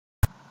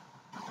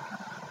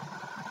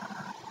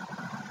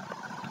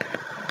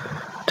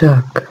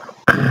Tak.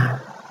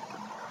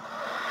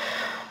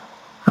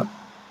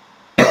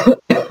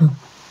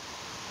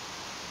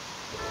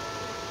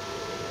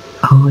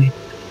 Ahoj,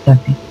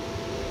 tady.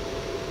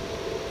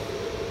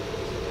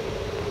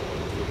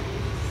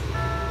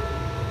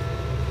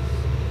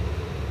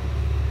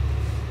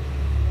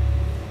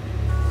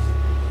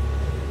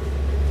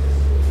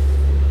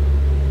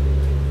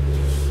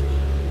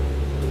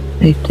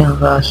 Vítám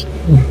vás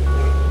u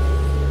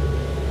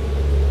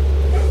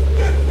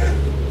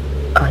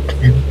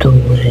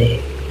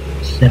adventury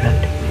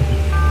Zrady.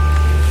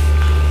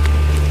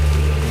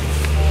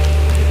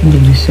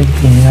 Kdyby se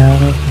mě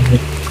hrálo, to by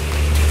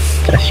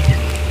strašně.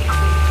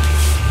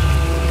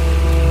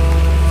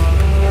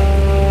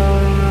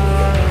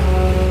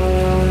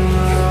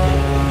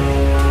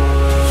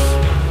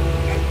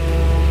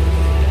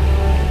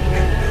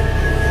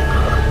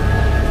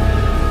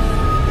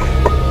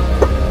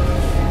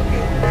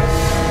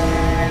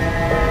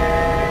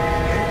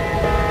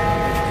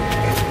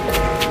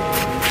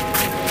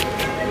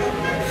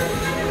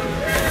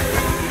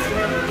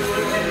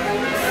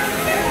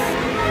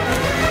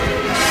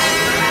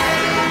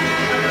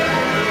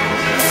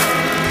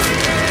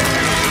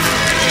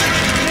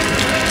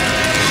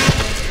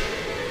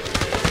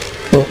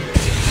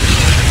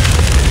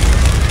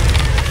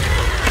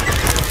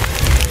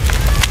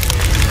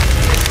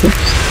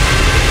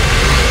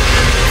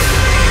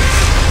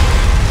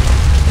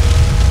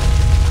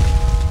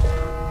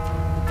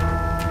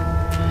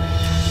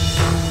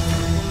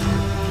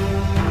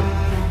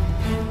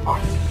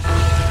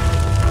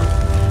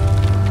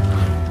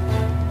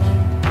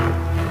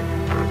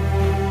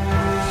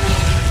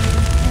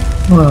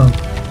 Wow.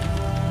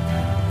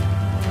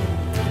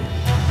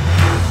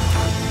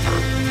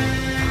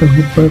 To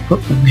je jako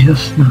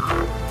úžasná.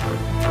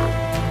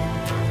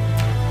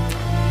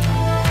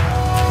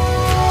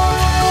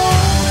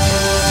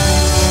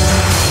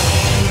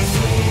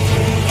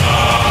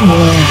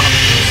 Wow.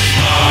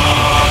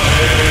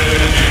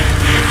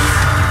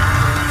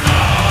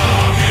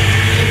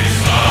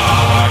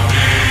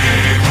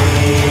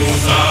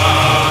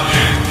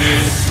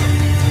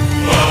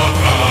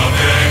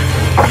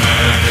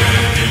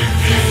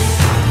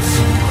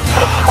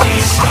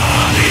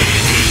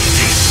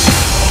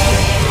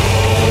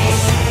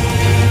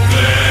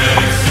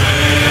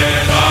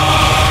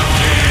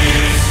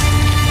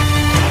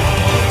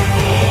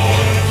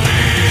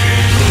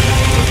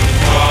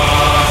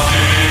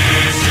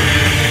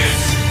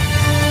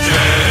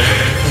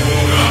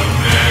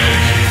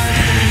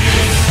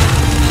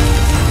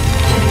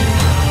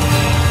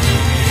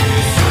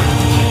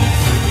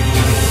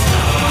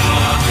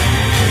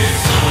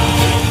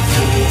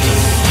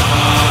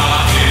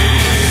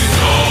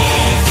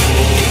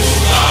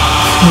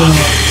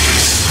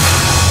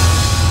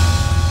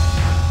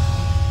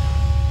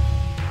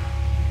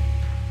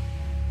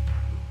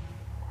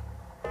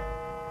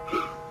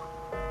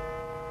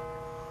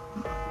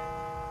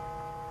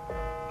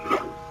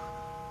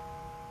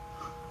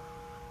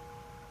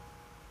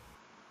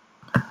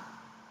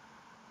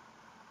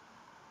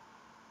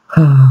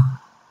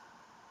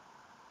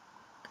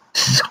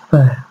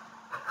 Super.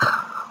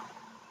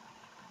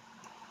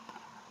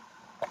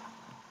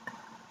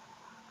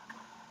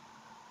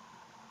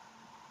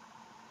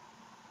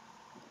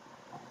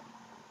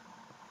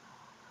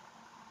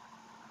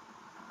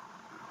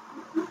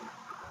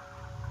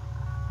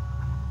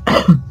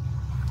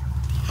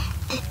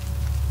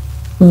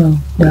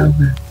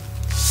 Dáme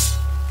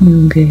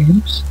New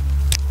Games.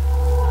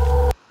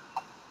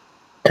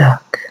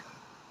 Tak.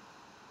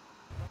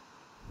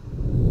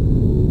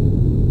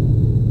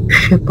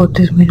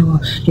 Šepoty z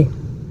minulosti.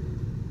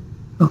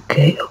 OK.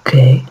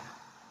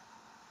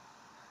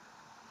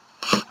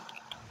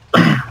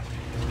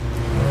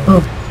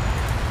 Oh.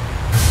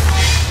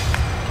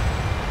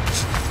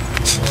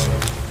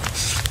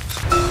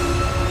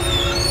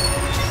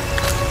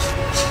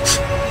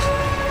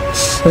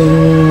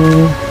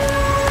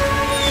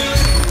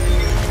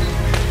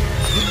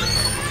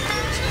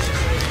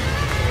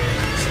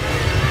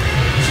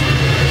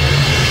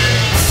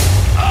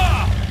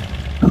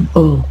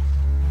 Oh.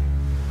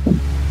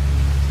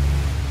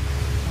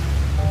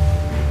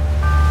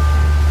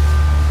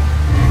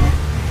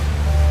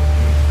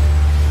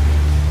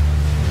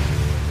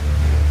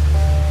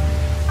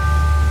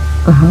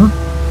 Uh-huh.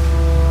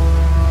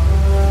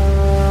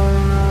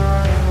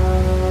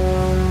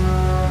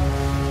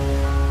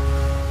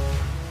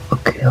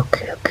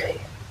 Okay.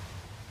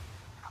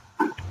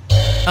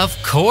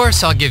 Of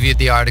course I'll give you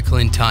the article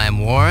in time,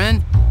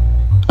 Warren.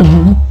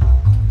 Mm-hmm.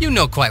 You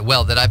know quite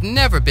well that I've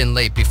never been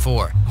late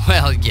before.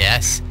 Well,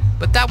 yes,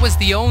 but that was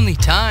the only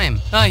time.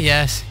 Ah,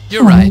 yes,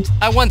 you're right.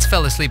 I once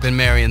fell asleep in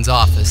Marion's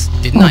office.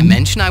 Didn't I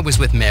mention I was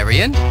with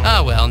Marion?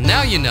 Ah, well,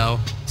 now you know.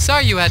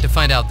 Sorry you had to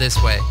find out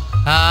this way.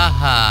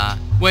 Aha.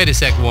 Wait a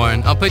sec,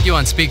 Warren. I'll put you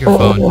on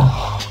speakerphone.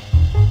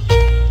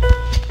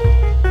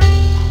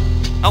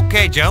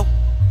 Okay, Joe.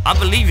 I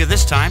believe you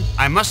this time.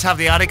 I must have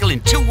the article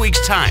in 2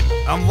 weeks' time.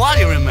 And while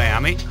you're in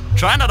Miami,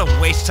 try not to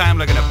waste time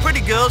looking at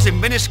pretty girls in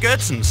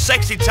miniskirts and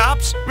sexy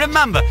tops.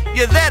 Remember,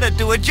 you're there to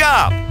do a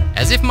job.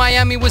 As if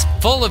Miami was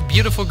full of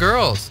beautiful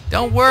girls.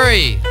 Don't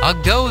worry,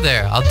 I'll go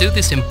there. I'll do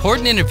this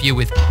important interview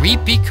with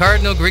creepy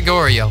Cardinal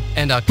Gregorio,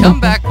 and I'll come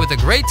back with a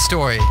great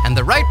story and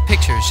the right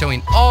pictures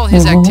showing all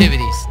his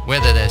activities,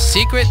 whether they're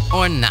secret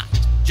or not.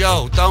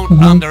 Joe, don't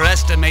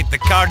underestimate the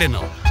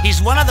Cardinal.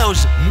 He's one of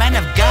those men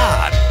of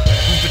God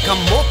who's become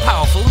more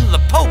powerful than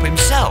the Pope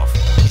himself.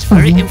 He's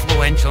very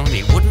influential and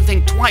he wouldn't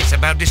think twice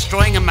about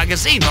destroying a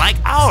magazine like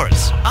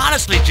ours.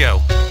 Honestly,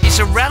 Joe, he's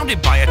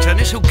surrounded by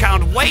attorneys who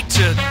can't wait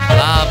to...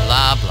 Blah,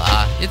 blah,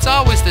 blah. It's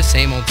always the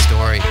same old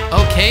story.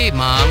 Okay,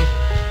 Mom.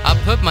 I'll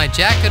put my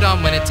jacket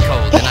on when it's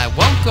cold, and I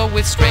won't go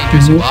with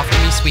strangers who offer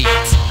me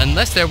sweets,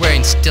 unless they're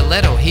wearing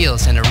stiletto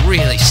heels and a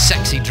really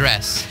sexy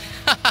dress.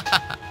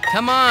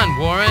 Come on,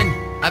 Warren.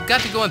 I've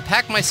got to go and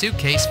pack my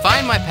suitcase,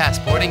 find my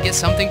passport, and get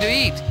something to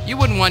eat. You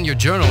wouldn't want your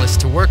journalist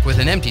to work with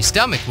an empty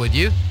stomach, would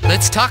you?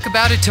 Let's talk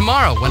about it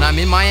tomorrow when I'm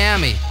in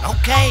Miami.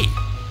 Okay.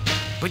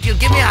 But you'll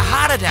give me a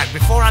heart attack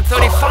before I'm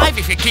 35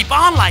 if you keep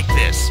on like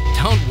this.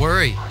 Don't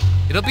worry.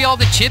 It'll be all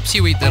the chips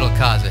you eat that'll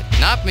cause it,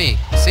 not me.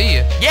 See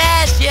ya.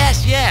 Yes,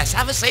 yes, yes.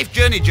 Have a safe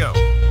journey, Joe.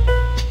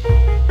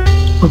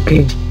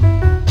 Okay.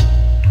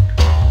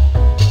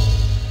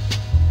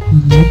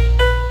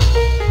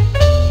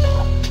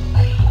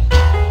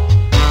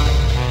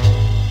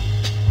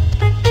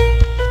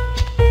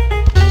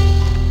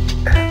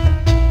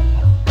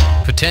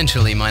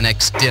 Potentially my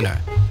next dinner.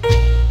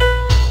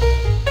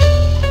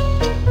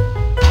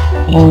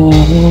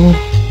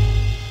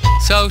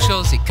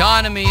 Socials,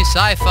 economy,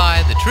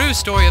 sci-fi, the true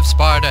story of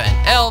Sparta,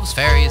 and elves,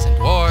 fairies, and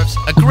dwarves.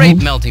 A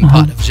great melting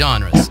pot of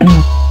genres.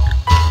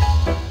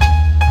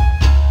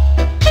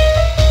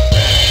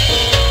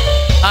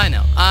 I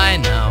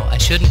know. I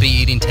shouldn't be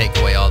eating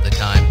takeaway all the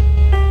time.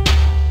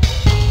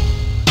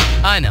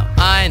 I know.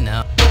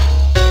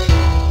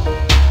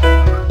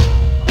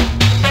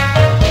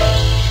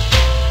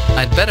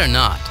 I'd better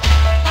not.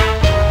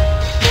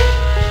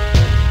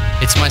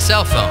 It's my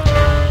cell phone.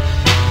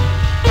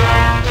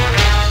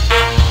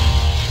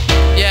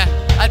 Yeah,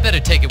 I'd better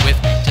take it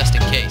with me, just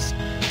in case.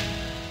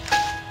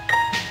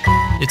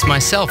 It's my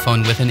cell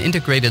phone with an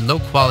integrated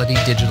low-quality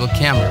digital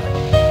camera.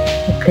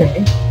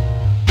 Okay.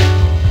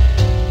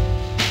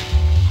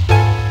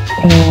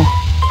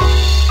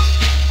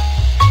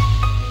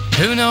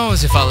 Who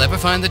knows if I'll ever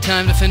find the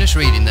time to finish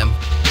reading them.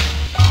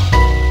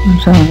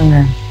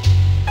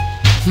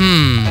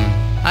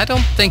 I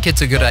don't think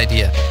it's a good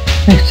idea.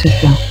 Nechce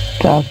se,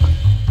 tak,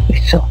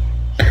 víš co.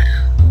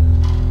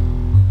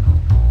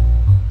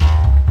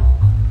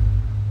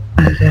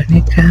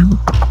 Někam.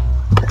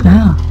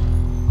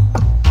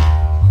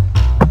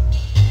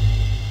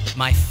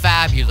 My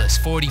fabulous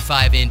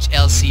 45-inch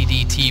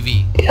LCD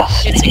TV.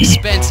 Jasný. It's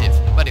expensive,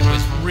 but it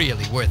was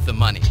really worth the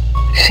money.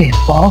 Jsi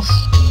boss?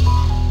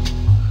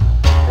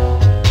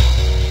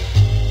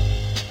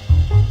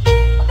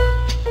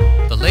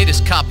 The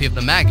latest copy of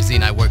the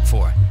magazine I work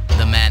for,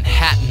 the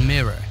Manhattan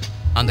Mirror.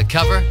 On the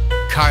cover,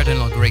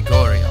 Cardinal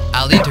Gregorio.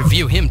 I'll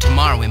interview him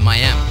tomorrow in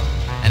Miami,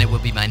 and it will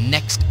be my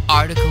next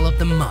article of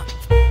the month.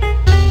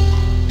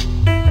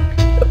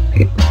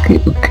 Okay.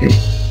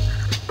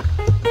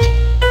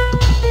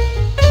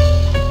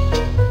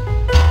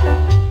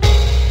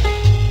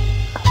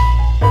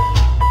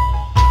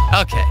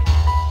 Okay,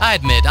 I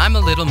admit I'm a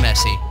little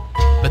messy,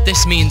 but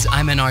this means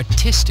I'm an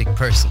artistic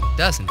person,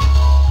 doesn't it?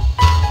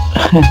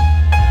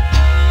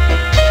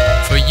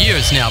 For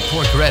years now,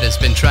 poor Greta's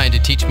been trying to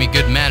teach me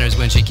good manners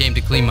when she came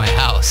to clean my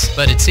house,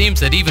 but it seems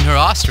that even her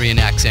Austrian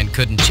accent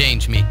couldn't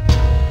change me.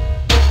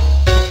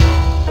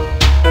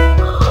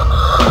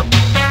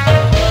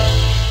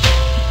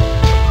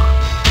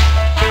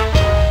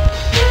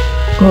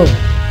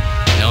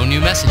 No new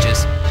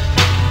messages.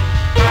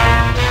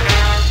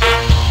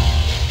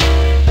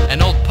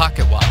 An old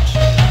pocket watch.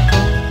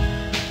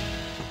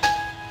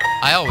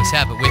 I always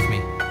have it with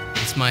me.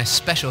 It's my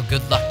special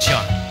good luck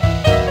charm.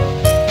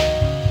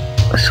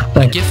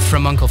 A gift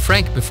from Uncle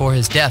Frank before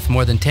his death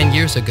more than 10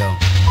 years ago.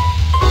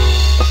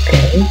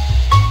 Okay.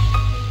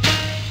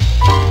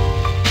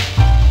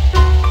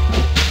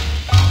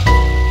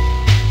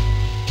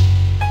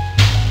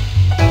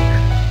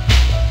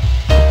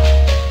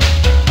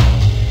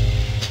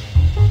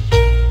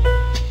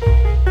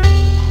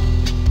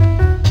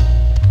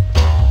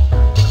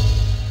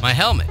 My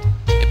helmet.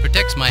 It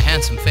protects my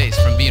handsome face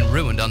from being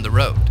ruined on the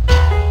road.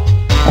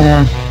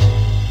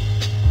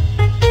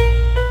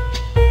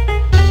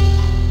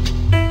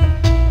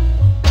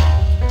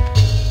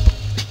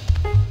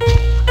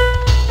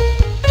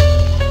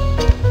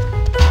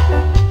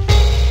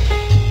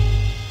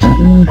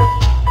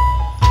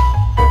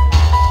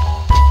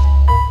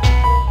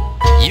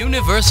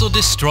 Universal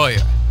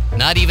Destroyer.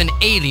 Not even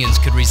aliens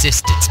could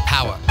resist its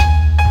power.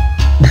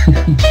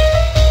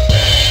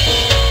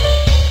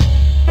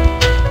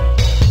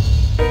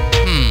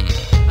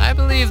 I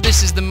believe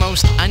this is the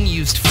most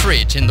unused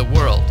fridge in the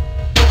world.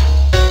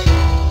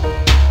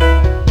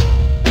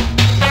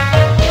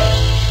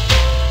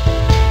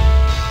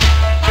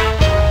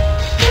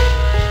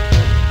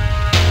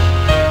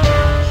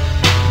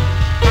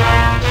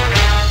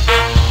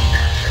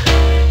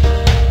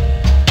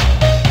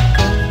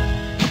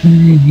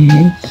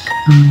 nic.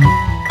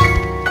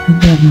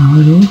 Jde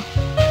nahoru.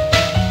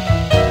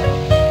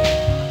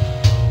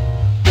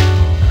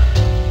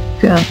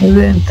 Já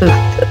nevím, co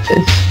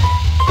chceš.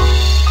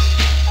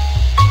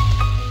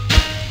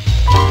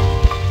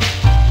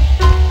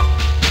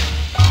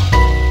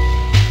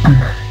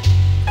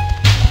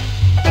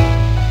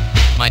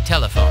 My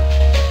telephone.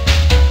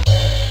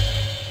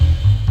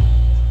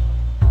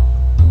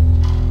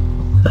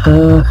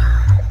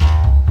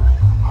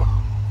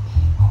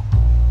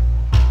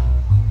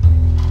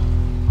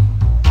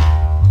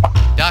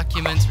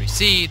 Documents,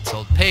 receipts,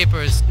 old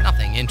papers,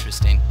 nothing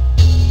interesting.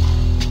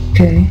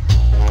 Okay.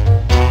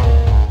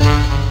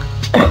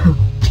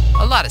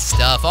 A lot of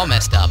stuff, all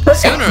messed up.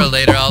 Sooner or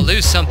later, I'll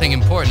lose something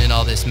important in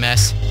all this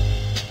mess.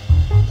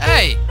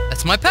 Hey,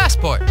 that's my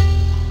passport.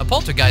 A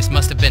poltergeist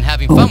must have been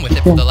having fun with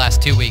it for the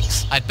last 2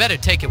 weeks. I'd better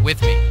take it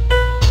with me.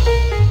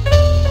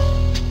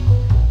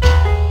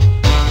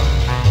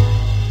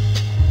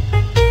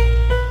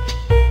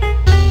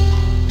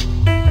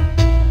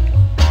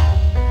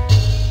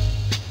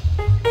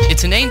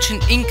 It's an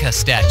ancient Inca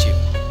statue.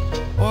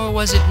 Or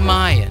was it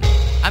Mayan?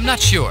 I'm not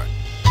sure.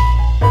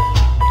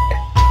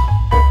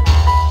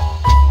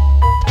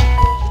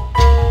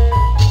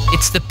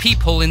 It's the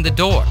peephole in the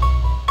door.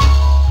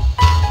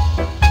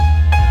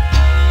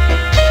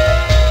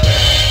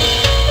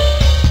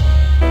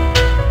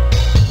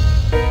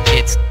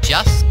 It's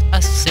just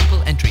a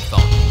simple entry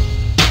phone.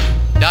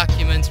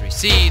 Documents,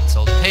 receipts,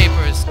 old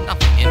papers,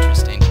 nothing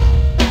interesting.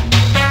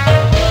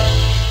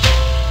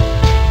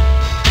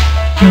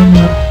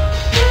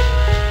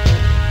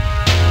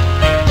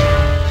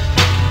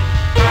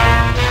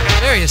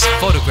 Various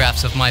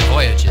photographs of my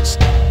voyages.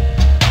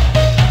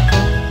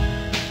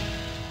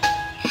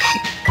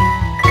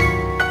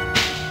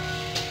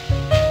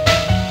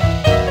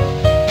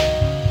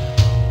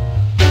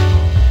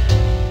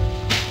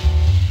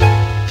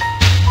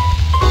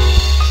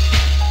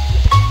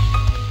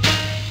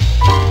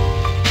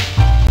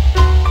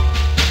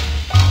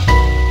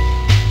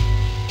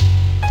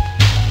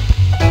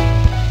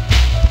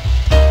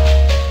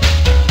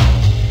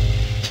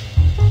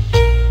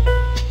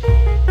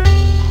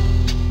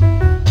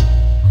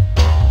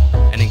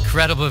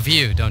 Incredible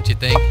view, don't you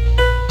think?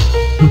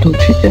 No to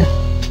určitě.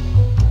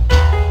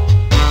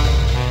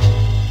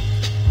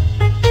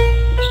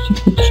 Ještě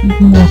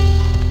potřebuje.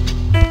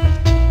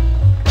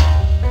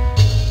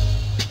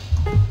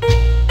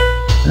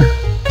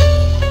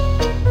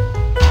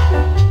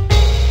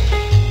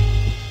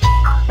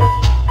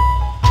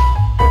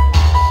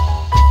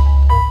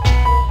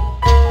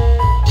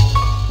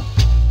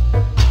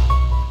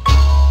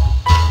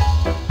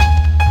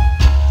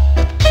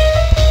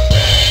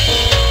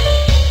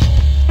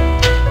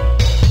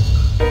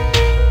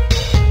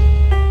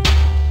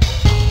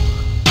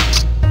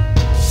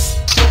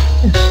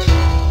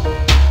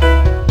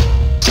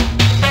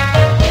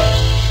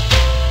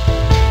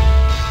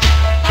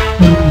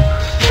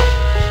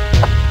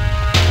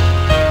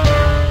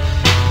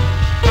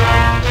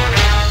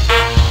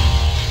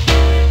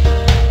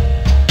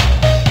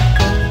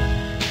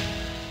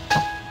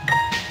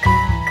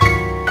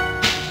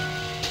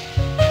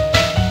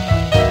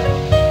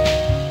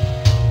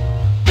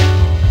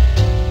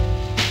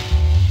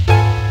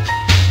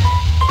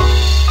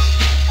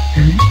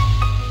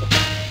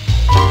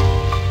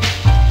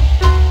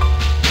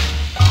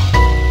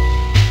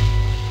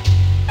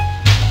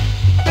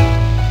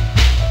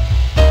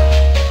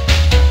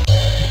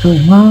 Rồi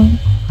mang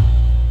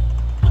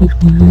rồi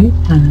mới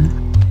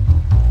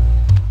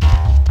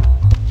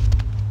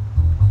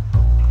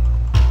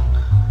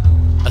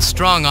A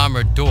strong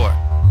armored door.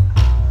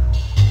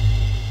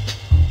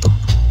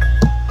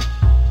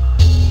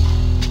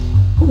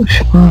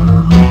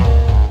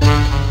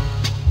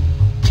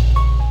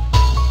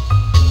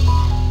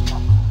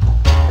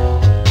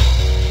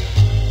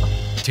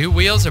 Two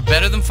wheels are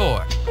better than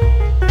four.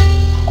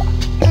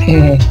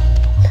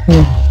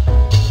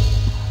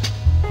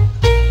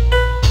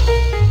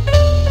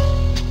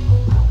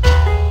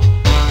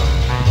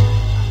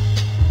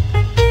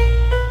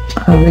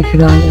 Abych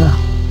ráda.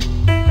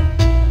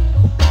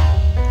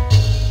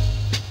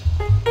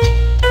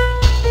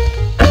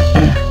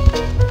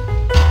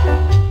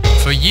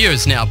 For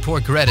years now, poor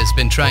Greta's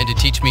been trying to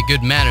teach me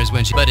good manners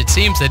when she... But it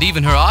seems that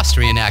even her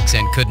Austrian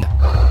accent couldn't...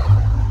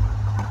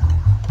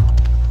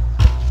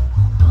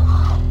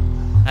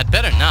 I'd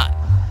better not.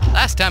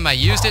 Last time I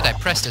used it, I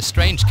pressed a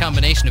strange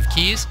combination of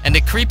keys, and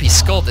a creepy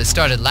skull that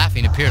started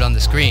laughing appeared on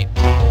the screen.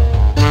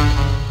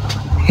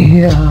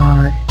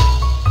 Yeah.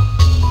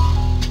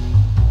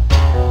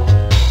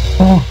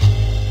 Oh.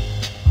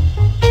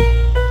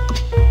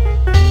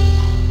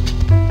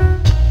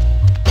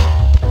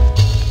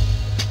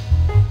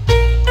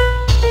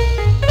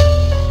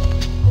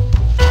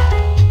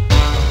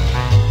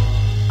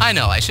 I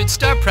know, I should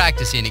start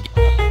practicing again.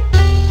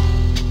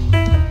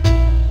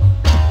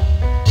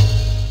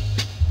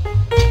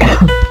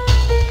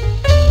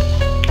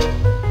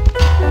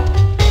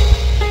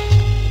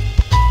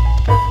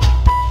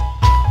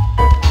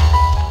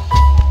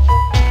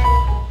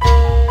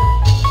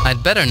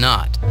 I'd better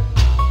not.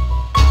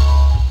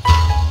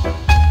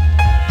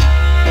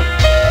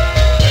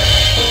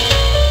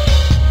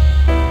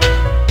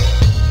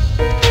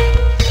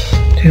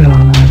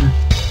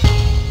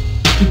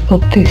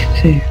 Boty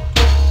chci.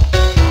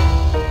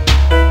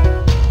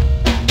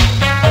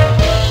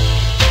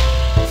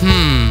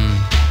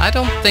 I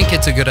don't think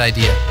it's a good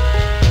idea.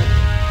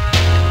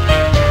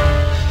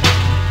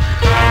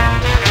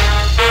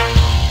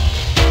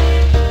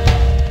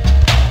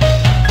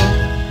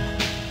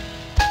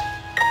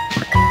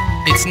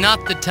 It's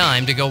not the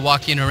time to go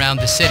walking around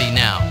the city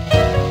now.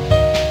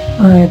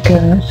 A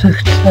jaké se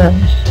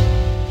chceš?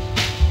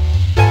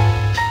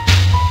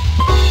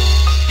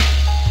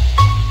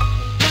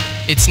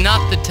 It's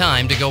not the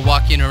time to go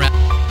walking around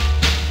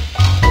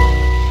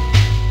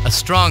a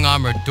strong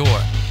armored door.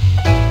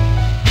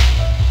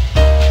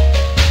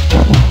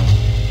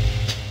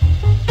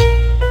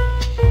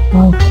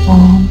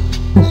 Doufám,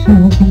 že si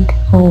hodinky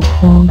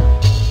koupím.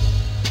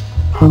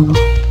 Ano.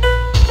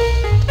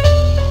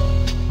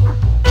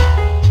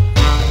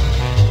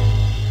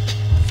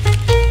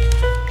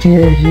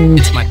 Ježíš.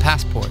 It's my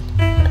passport.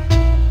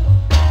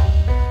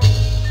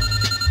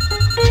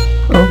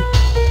 Oh.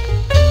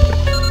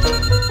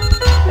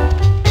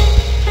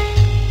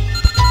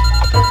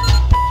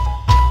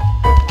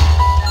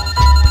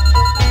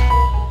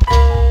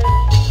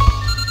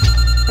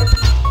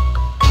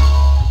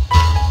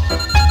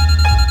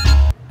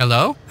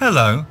 Hello?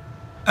 Hello.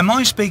 Am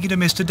I speaking to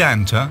Mr.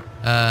 Danter?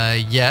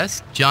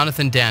 Yes,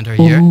 Jonathan Danter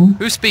here.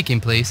 Who's speaking,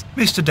 please?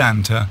 Mr.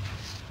 Danter,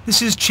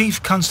 this is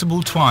Chief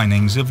Constable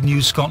Twinings of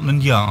New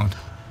Scotland Yard.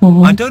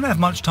 I don't have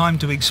much time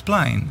to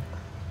explain,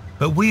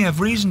 but we have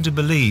reason to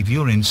believe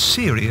you're in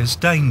serious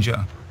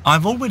danger.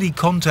 I've already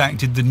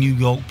contacted the New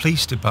York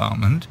Police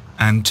Department,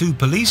 and 2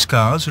 police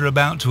cars are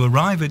about to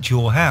arrive at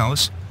your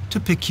house to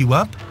pick you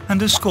up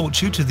and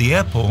escort you to the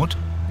airport,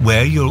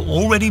 where you're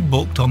already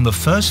booked on the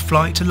first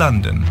flight to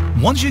London.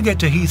 Once you get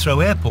to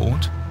Heathrow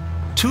Airport,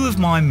 2 of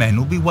my men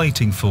will be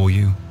waiting for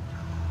you,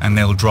 and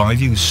they'll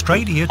drive you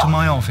straight here to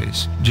my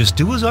office. Just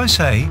do as I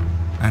say,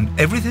 and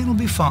everything will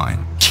be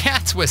fine.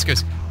 Cat's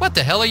whiskers, what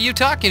the hell are you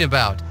talking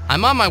about?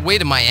 I'm on my way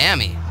to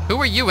Miami. Who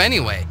are you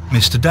anyway?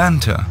 Mr.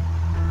 Danter,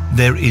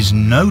 there is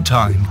no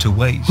time to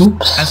waste.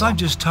 Oops. As I've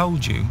just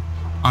told you,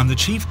 I'm the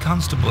Chief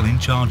Constable in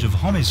charge of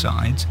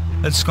homicides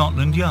at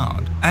Scotland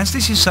Yard. As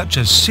this is such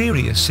a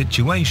serious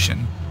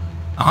situation,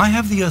 I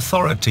have the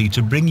authority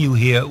to bring you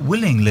here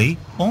willingly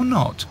or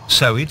not.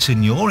 So it's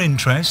in your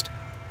interest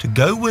to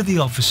go with the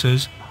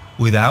officers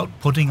without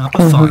putting up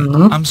a fight.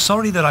 I'm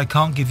sorry that I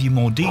can't give you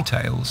more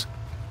details,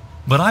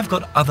 but I've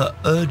got other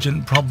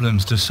urgent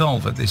problems to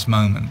solve at this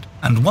moment,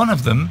 and one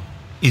of them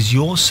is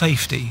your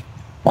safety.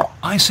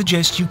 I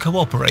suggest you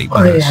cooperate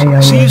with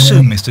us. See you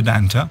soon, Mr.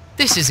 Danter.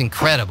 This is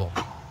incredible.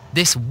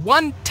 This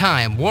one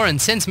time Warren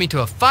sends me to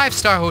a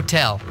 5-star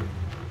hotel.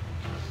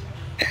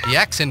 The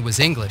accent was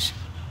English.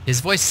 His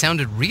voice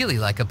sounded really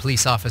like a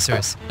police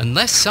officer's.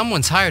 Unless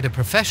someone's hired a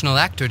professional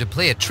actor to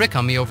play a trick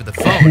on me over the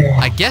phone,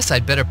 I guess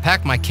I'd better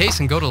pack my case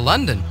and go to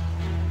London.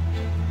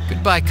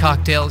 Goodbye,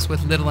 cocktails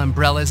with little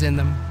umbrellas in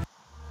them.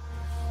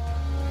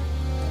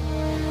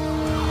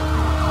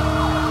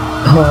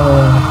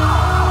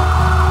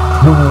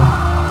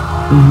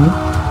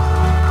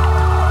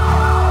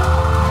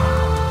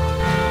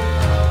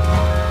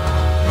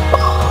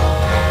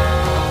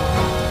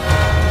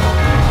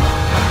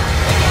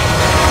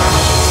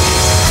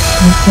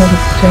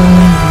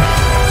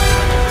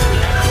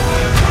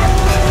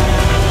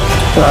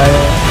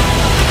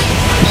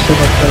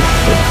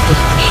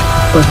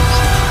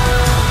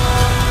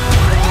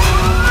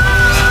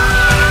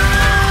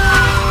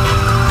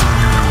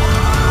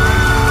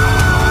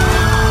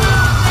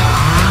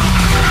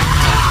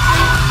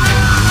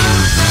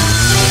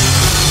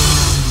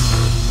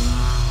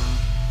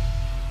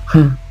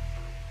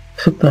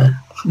 Super.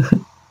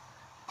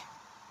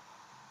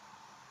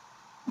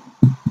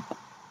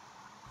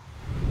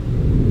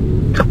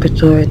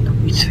 Kapitola 1.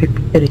 Výcvik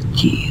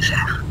rytíře.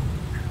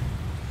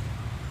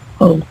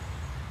 Oh.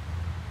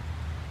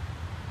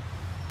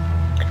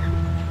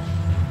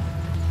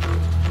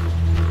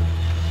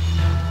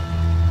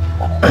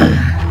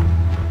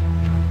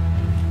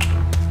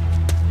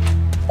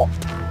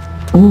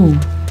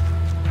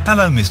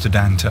 Hello, Mr.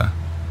 Danter.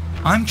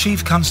 I'm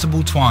Chief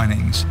Constable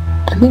Twinings.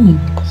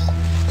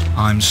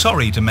 I'm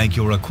sorry to make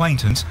your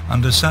acquaintance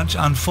under such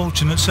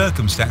unfortunate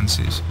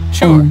circumstances.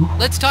 Sure,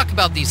 let's talk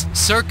about these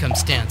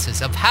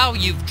circumstances of how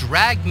you've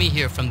dragged me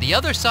here from the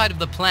other side of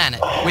the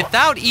planet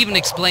without even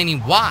explaining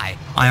why.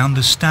 I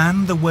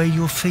understand the way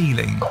you're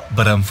feeling,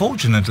 but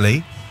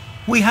unfortunately,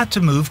 we had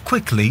to move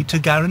quickly to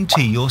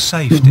guarantee your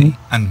safety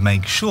and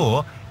make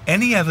sure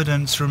any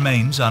evidence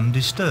remains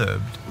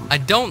undisturbed. I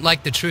don't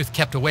like the truth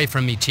kept away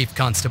from me, Chief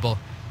Constable.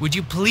 Would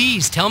you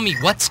please tell me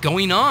what's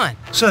going on?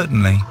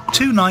 Certainly.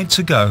 2 nights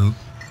ago,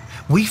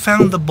 we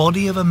found the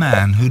body of a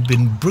man who'd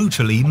been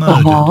brutally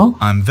murdered.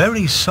 I'm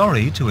very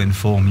sorry to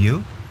inform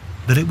you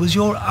that it was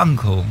your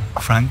uncle,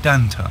 Frank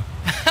Danter.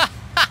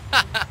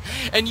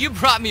 And you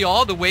brought me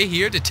all the way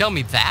here to tell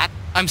me that?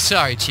 I'm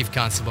sorry, Chief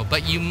Constable,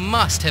 but you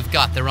must have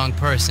got the wrong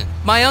person.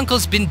 My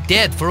uncle's been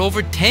dead for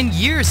over 10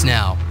 years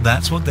now.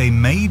 That's what they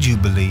made you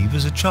believe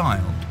as a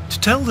child. To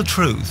tell the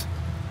truth,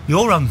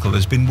 Your uncle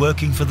has been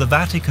working for the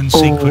Vatican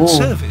Secret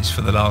Service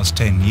for the last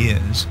 10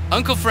 years.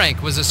 Uncle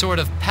Frank was a sort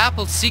of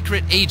papal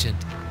secret agent.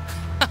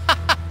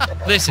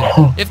 Listen,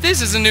 if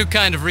this is a new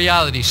kind of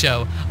reality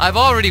show, I've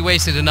already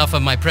wasted enough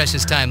of my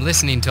precious time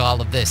listening to all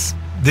of this.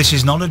 This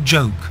is not a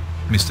joke,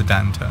 Mr.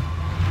 Danter.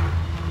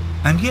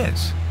 And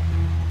yes,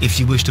 if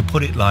you wish to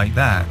put it like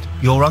that,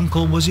 your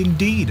uncle was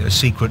indeed a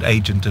secret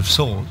agent of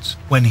sorts.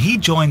 When he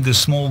joined the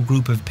small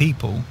group of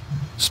people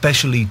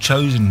specially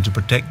chosen to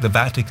protect the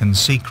Vatican's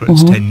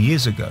secrets 10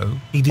 years ago,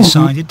 he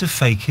decided to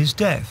fake his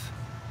death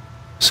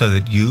so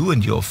that you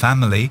and your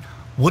family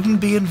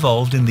wouldn't be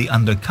involved in the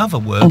undercover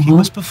work he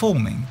was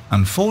performing.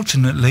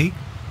 Unfortunately,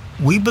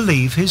 we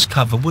believe his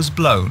cover was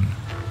blown,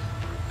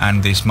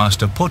 and this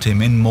must have put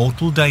him in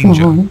mortal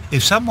danger.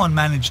 If someone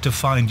managed to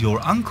find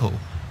your uncle,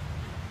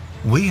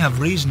 we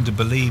have reason to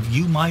believe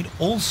you might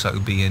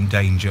also be in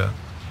danger,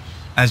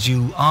 as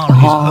you are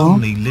his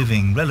only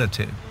living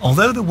relative.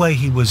 Although the way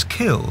he was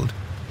killed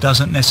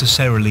doesn't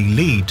necessarily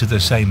lead to the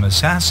same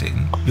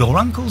assassin, your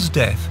uncle's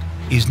death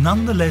is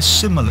nonetheless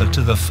similar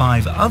to the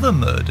 5 other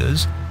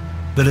murders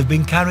that have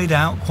been carried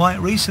out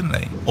quite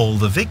recently. All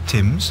the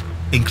victims,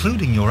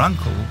 including your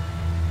uncle,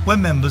 were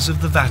members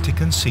of the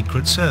Vatican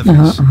Secret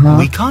Service.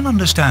 We can't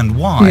understand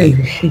why,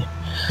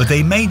 but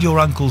they made your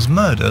uncle's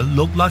murder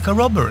look like a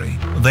robbery.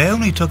 They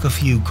only took a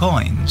few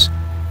coins,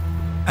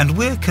 and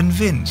we're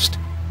convinced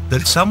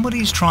that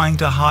somebody's trying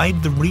to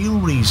hide the real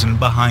reason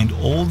behind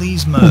all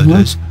these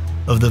murders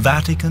of the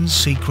Vatican's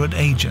secret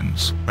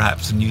agents.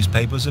 Perhaps the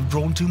newspapers have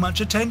drawn too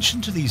much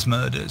attention to these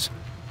murders,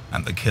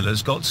 and the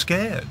killers got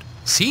scared.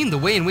 Seeing the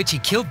way in which he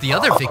killed the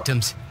other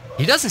victims,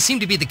 he doesn't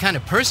seem to be the kind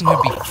of person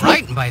who'd be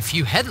frightened by a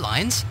few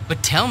headlines.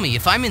 But tell me,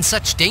 if I'm in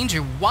such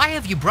danger, why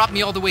have you brought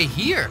me all the way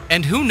here?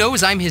 And who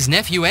knows I'm his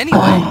nephew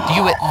anyway? Do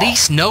you at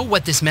least know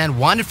what this man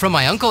wanted from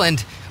my uncle and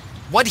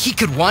what he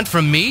could want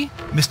from me?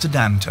 Mr.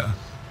 Danter,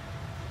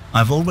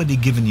 I've already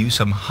given you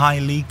some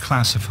highly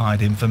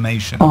classified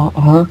information.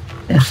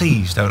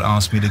 Please don't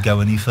ask me to go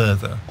any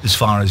further. As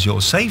far as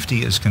your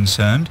safety is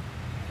concerned,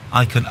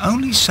 I can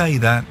only say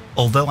that,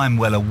 although I'm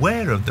well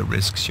aware of the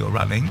risks you're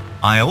running,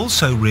 I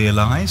also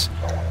realize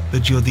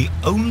that you're the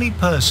only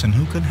person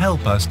who can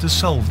help us to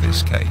solve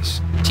this case.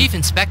 Chief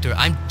Inspector,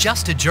 I'm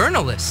just a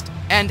journalist.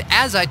 And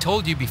as I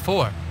told you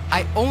before,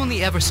 I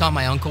only ever saw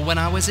my uncle when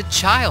I was a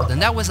child, and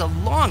that was a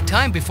long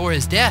time before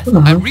his death.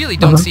 I really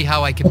don't see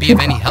how I could be of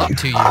any help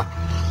to you.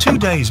 2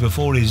 days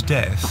before his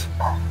death,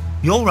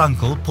 your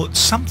uncle put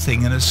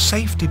something in a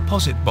safe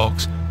deposit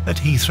box at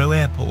Heathrow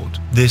Airport.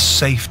 This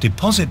safe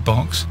deposit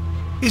box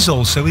is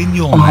also in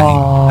your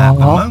name. At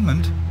the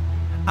moment,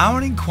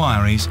 our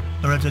inquiries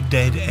are at a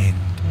dead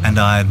end, and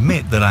I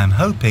admit that I'm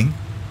hoping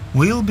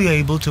we'll be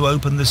able to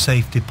open the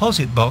safe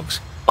deposit box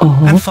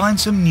and find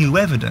some new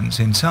evidence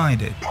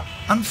inside it.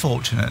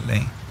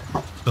 Unfortunately,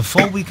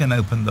 before we can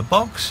open the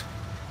box,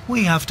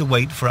 we have to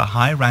wait for a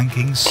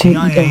high-ranking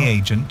CIA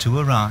agent to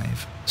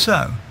arrive.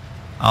 So,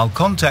 I'll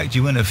contact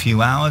you in a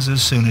few hours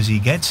as soon as he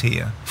gets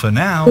here. For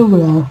now,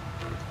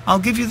 I'll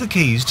give you the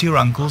keys to your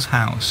uncle's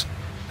house.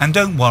 And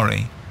don't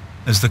worry,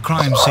 as the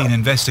crime scene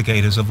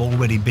investigators have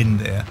already been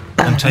there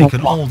and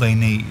taken all they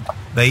need.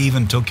 They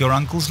even took your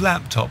uncle's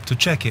laptop to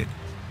check it,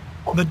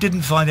 but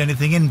didn't find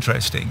anything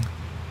interesting,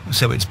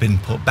 so it's been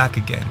put back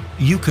again.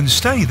 You can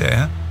stay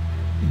there,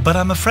 but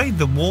I'm afraid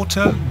the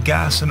water,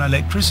 gas and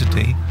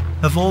electricity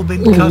have all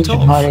been cut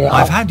off.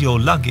 I've had your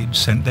luggage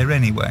sent there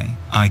anyway.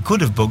 I could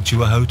have booked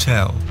you a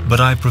hotel, but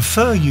I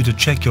prefer you to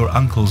check your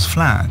uncle's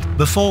flat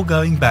before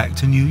going back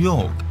to New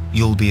York.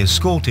 You'll be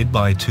escorted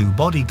by 2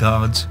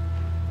 bodyguards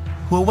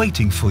who are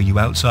waiting for you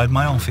outside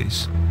my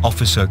office.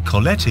 Officer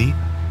Coletti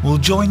will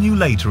join you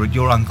later at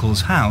your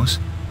uncle's house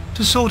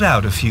to sort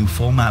out a few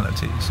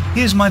formalities.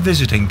 Here's my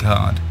visiting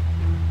card.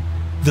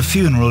 The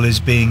funeral is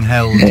being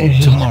held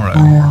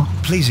tomorrow.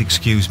 Please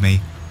excuse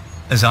me,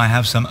 as I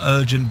have some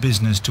urgent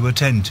business to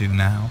attend to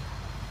now.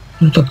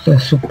 No tak to je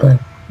super.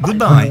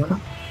 Goodbye.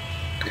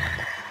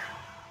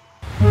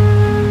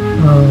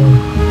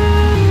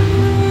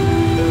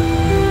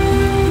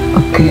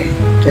 OK,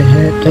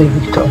 takže tady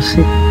bych to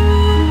asi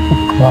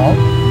uklal.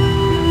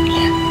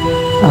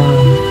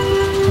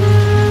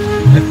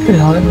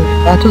 Ale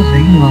vypadá to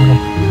zajímavé.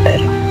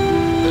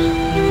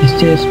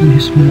 Zjistili jsme,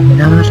 že jsme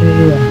novináři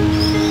a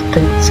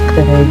strýc,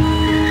 který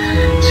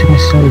si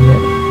myslel, že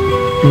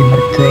je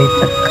mrtvý,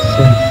 tak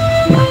se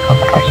nějaká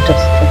vražda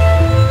stala.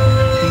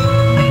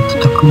 A je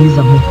to takový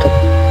zamotek,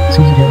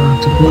 co dělá,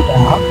 co bude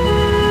dál.